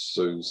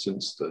so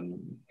since then.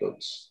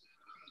 But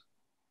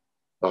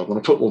when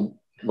I put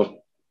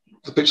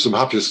the pictures I'm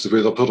happiest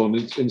with I put on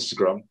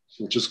Instagram,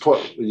 which is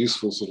quite a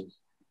useful sort of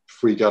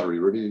free gallery,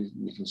 really.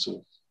 You can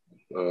sort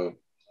of,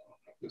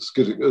 it's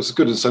good. It's a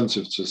good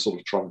incentive to sort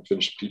of try and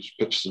finish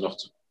pictures enough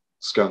to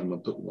scan them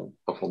and put them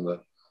up on there.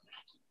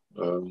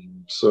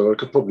 So I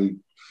could probably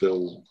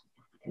fill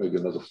maybe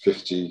another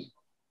 50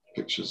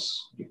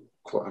 pictures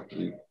quite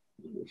happily.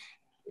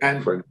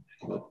 And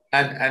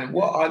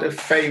what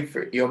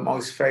are your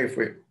most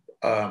favorite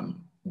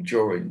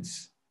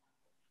drawings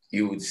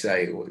you would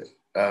say?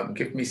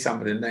 Give me some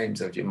of the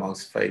names of your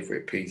most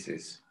favorite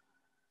pieces.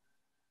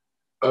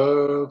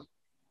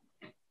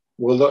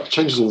 Well, that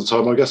changes all the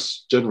time. I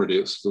guess generally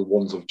it's the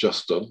ones I've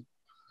just done,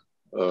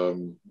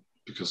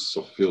 because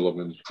I feel I'm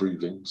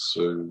improving.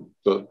 So,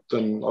 but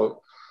then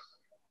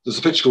there's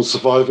a picture called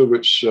Survivor,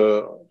 which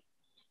I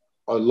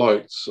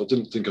liked. I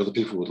didn't think other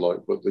people would like,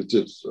 but they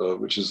did,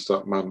 which is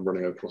that man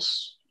running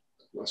across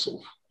a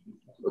sort of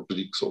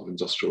oblique sort of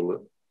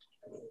industrial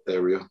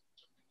area.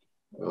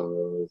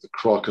 The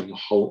Kraken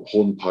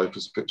hornpipe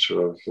is a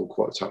picture I feel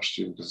quite attached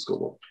to because it's got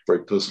a lot of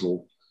very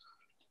personal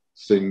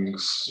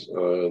things.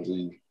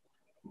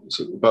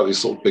 About these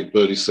sort of big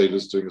burly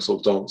sailors doing a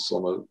sort of dance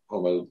on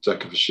a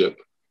deck of a ship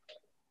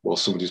while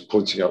somebody's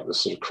pointing out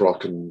this sort of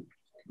Kraken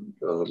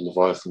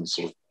Leviathan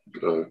sort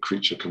of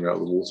creature coming out of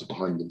the water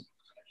behind them.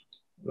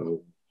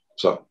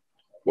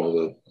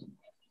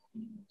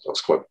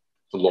 That's quite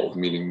a lot of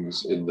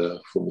meanings in there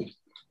for me.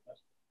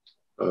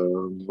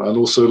 And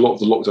also a lot of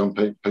the lockdown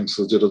paintings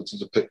I did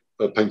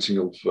a painting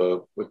of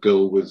a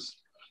girl with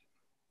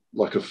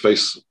like a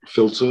face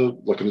filter,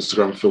 like an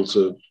Instagram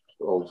filter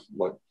of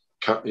like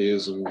cat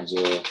ears and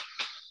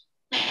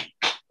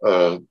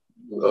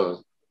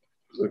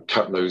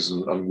cat nose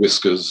and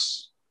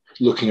whiskers,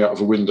 looking out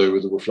of a window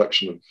with a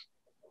reflection of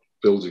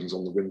buildings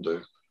on the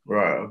window.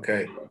 Right,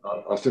 okay.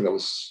 I think I'm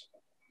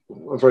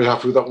very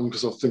happy with that one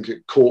because I think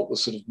it caught the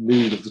sort of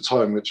mood of the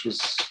time, which was,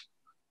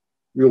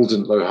 we all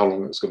didn't know how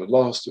long it was going to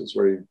last. It was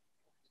very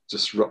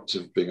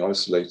disruptive, being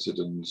isolated,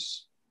 and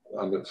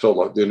it felt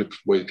like the only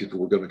way people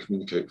were going to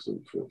communicate for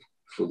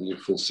the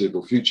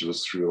foreseeable future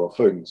was through our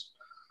phones.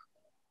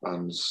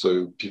 And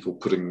so people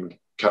putting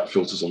cat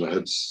filters on their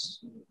heads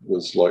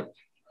was like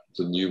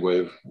the new way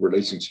of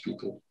relating to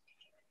people.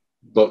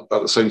 But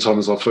at the same time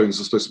as our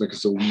phones are supposed to make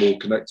us all more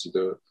connected,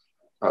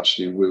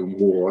 actually we're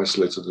more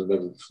isolated than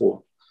ever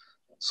before.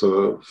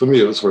 So for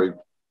me, it was very,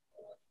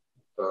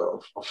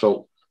 I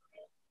felt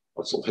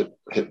I sort of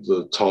hit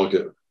the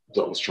target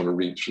that I was trying to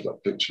reach with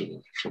that picture,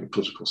 trying to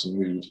put across a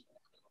mood,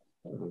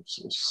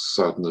 sort of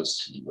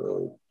sadness,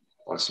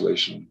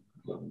 isolation.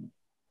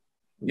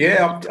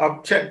 Yeah,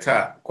 I've checked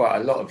out quite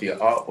a lot of your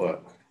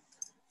artwork,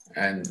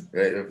 and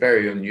they're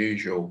very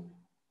unusual,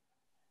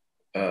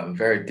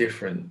 very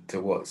different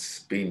to what's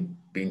been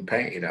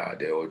painted out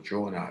there or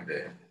drawn out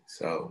there.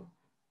 So,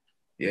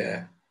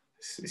 yeah,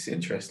 it's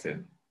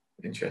interesting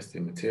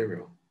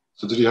material.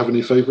 So, did you have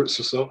any favourites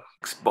yourself?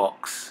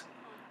 Xbox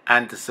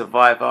and The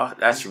Survivor.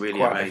 That's really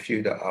quite amazing. A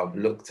few that I've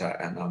looked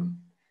at, and I'm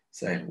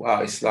saying,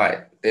 wow, it's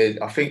like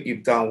I think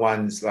you've done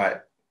ones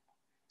like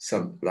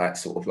some like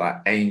sort of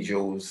like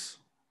angels.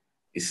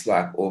 It's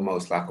like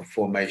almost like a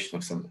formation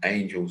of some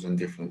angels and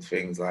different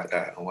things like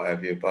that and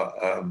whatever. But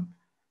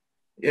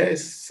yeah,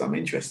 it's some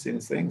interesting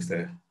things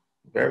there.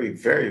 Very,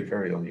 very,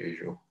 very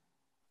unusual.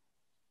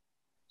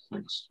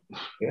 Thanks.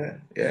 Yeah,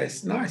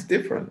 it's nice,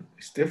 different.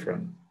 It's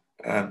different.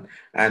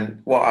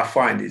 And what I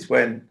find is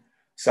when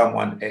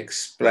someone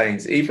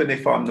explains, even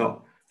if I'm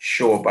not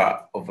sure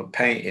of a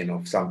painting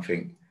of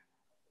something,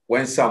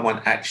 when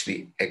someone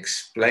actually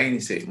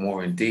explains it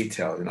more in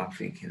detail, then I'm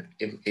thinking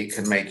it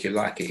can make you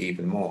like it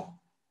even more.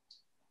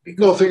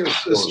 No, I think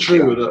it's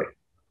true.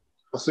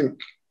 I think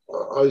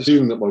I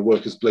assume that my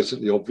work is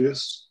blatantly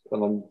obvious,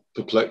 and I'm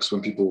perplexed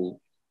when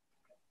people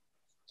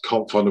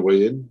can't find a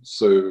way in.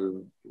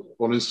 So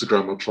on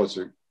Instagram, I'll try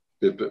to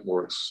be a bit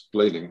more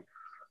explaining.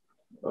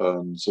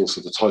 So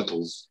also the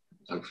titles,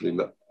 hopefully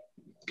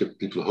give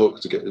people a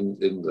hook to get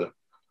in there.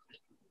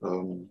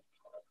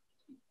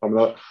 I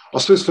mean, I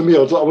suppose for me,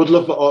 I would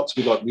love the art to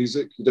be like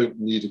music. You don't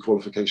need a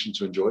qualification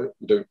to enjoy it.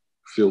 You don't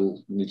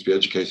feel you need to be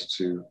educated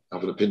to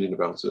have an opinion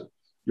about it.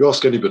 You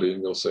ask anybody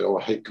and they'll say, oh,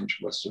 I hate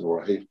country western,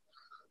 or I hate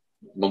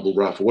mumble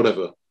rap, or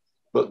whatever.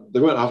 But they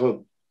won't have a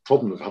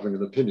problem of having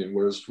an opinion.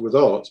 Whereas with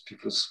art,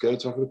 people are scared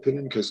to have an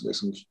opinion in case it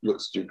makes them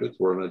look stupid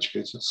or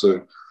uneducated.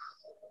 So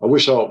I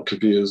wish art could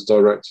be as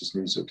direct as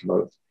music.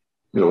 And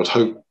I'd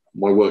hope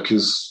my work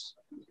is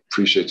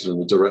appreciated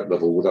on a direct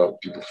level without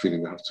people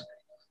feeling they have to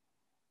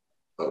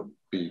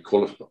be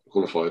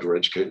qualified or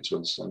educated to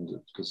understand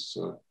it. Because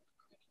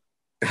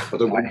I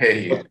don't want. I hear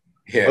you.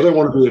 Yeah. I don't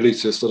want to be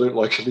elitist. I don't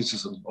like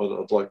elitism.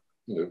 I'd like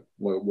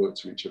my work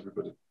to reach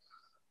everybody.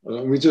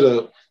 I did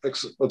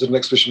an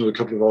exhibition with a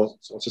couple of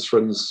artist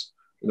friends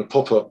in a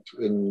pop-up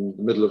in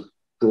the middle of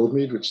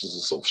Broadmead, which is a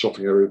sort of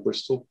shopping area of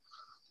Bristol.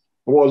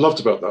 And what I loved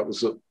about that was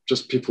that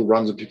just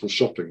random people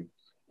shopping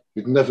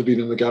who'd never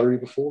been in the gallery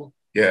before.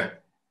 Yeah.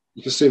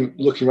 You could see them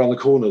looking around the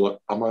corner like,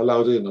 am I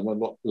allowed in? Am I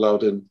not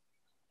allowed in?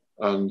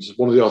 And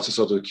one of the artists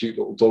had a cute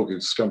little dog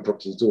who'd scamper up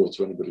to the door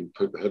to anybody who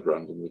poked their head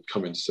around and would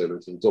come in to say hello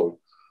to the dog.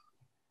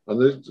 And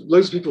there's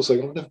loads of people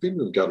saying, I've never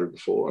been in a gallery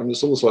before. And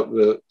it's almost like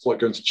it's like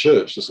going to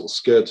church, they're sort of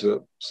scared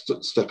to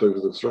step over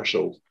the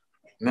threshold.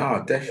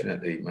 No,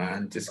 definitely,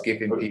 man. Just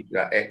giving people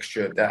that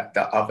extra, that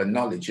other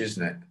knowledge,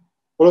 isn't it?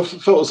 Well, I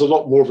felt it was a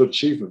lot more of an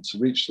achievement to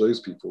reach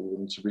those people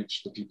than to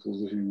reach the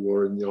people who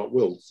are in the art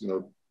world, you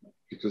know,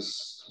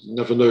 because you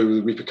never know,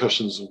 the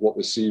repercussions of what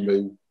they see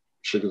may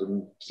trigger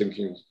them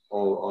thinking,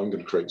 oh, I'm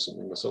going to create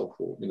something myself,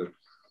 or, you know.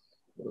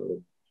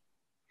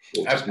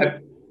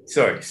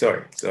 Sorry.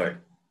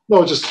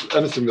 No, just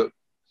anything that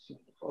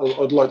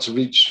I'd like to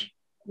reach,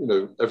 you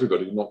know,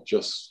 everybody, not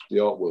just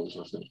the art world.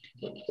 I think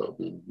that would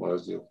be my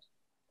ideal.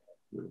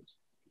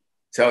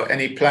 So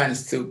any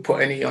plans to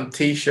put any on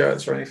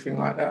T-shirts or anything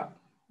like that?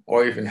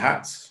 Or even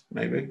hats,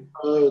 maybe?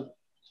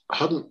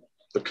 Hadn't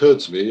occurred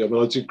to me. I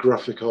mean, I do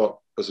graphic art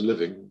as a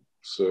living,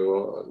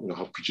 so you know,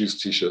 I've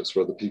produced T-shirts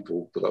for other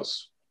people, but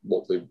that's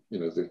what they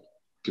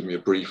give me a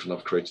brief and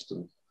I've created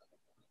them.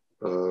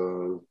 I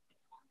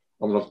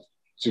mean, I've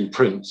do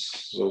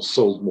prints. I've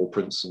sold more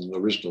prints than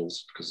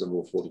originals because they're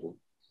more affordable.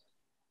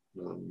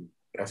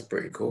 That's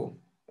pretty cool.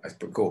 That's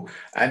pretty cool.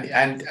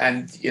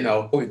 And you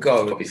know, before we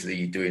go, obviously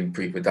you're doing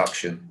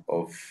pre-production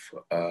of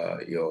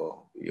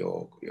your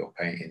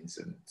paintings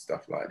and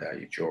stuff like that,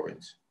 your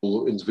drawings.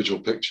 All individual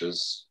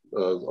pictures.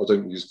 I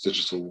don't use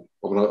digital.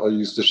 I mean, I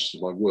use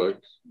digital in my work,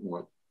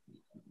 my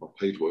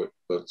paid work,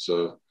 but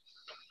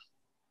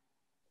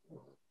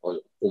all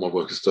my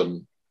work is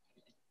done,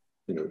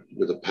 you know,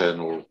 with a pen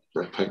or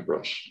a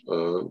paintbrush.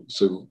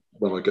 So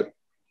when I get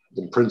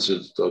them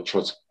printed, I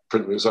try to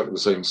print them exactly the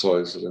same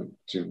size. I don't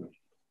do.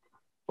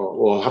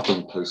 Well, I have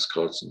done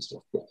postcards and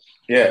stuff, but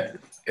yeah.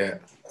 I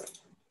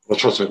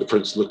try to make the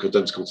prints look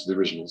identical to the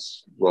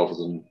originals rather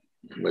than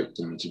make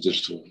them into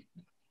digital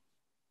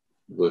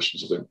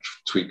versions. I don't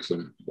tweak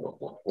them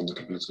on the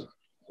computer.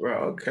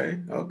 Well, okay,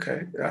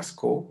 that's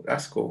cool.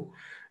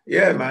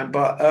 Yeah, man.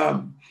 But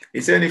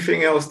is there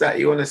anything else that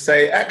you want to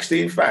say?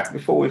 Actually, in fact,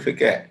 before we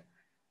forget,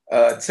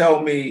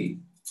 tell me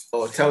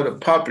or tell the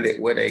public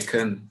where they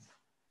can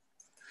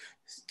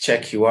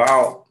check you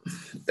out,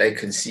 they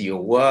can see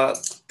your work,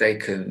 they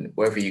can,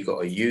 whether you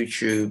got a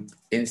YouTube,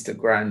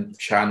 Instagram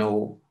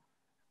channel,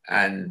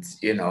 and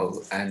you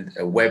know, and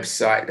a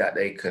website that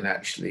they can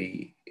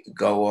actually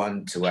go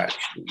on to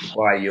actually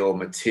buy your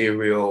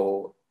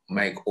material,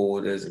 make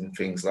orders and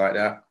things like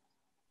that.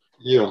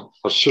 Yeah,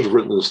 I should have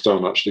written this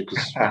down actually,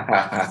 because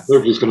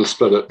nobody's going to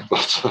spell it.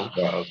 But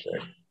okay.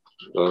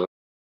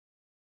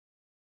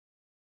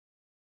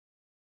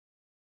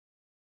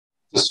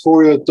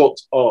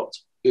 Disphoria.art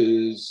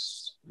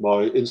is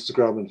my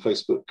Instagram and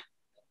Facebook,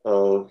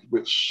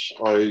 which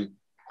I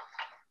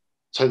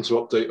tend to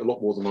update a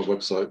lot more than my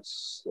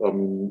websites.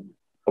 I'm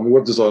a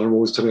web designer. I'm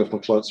always telling off my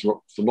clients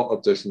for not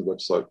updating the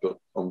website, but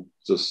I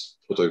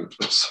don't.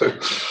 So,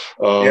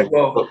 yeah,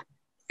 well,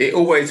 it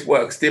always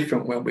works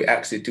different when we're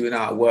actually doing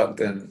our work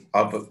than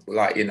other,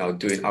 like, you know,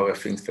 doing other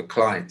things for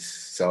clients.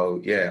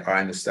 So yeah, I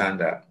understand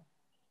that.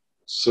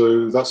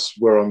 So that's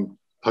where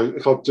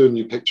if I do a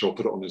new picture, I'll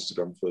put it on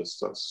Instagram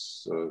first.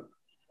 That's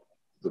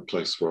the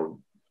place where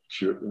I'm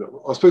curious. You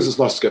know, I suppose it's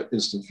nice to get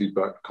instant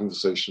feedback,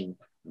 conversation,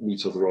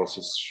 meet other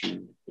artists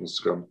through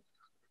Instagram.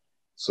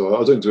 So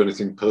I don't do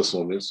anything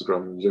personal on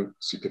Instagram. You don't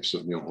see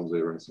pictures of me on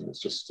holiday or anything. It's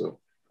just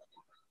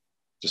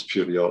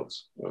purely art.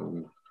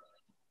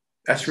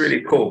 That's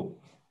really cool.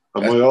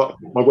 And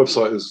my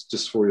website is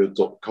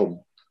disphoria.com.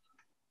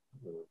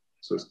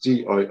 So it's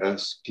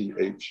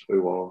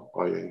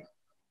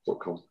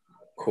disphoria.com.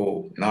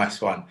 Cool, nice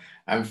one.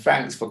 And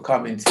thanks for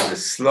coming to the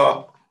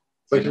slot.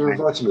 Thank you for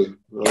inviting me.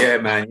 Yeah,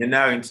 man. You're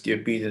now into the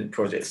Obedient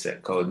Project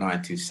set code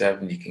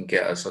 927. You can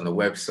get us on the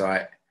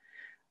website,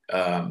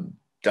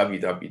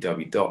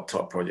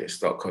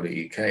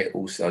 www.topprojects.co.uk.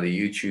 Also the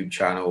YouTube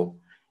channel,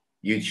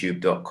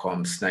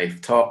 youtube.com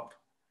snaithtop.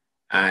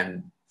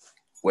 And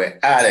we're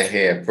out of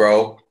here,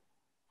 bro.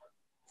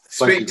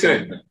 Speak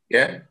soon.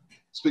 Yeah?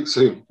 Speak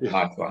soon.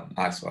 Yeah.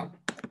 Nice one.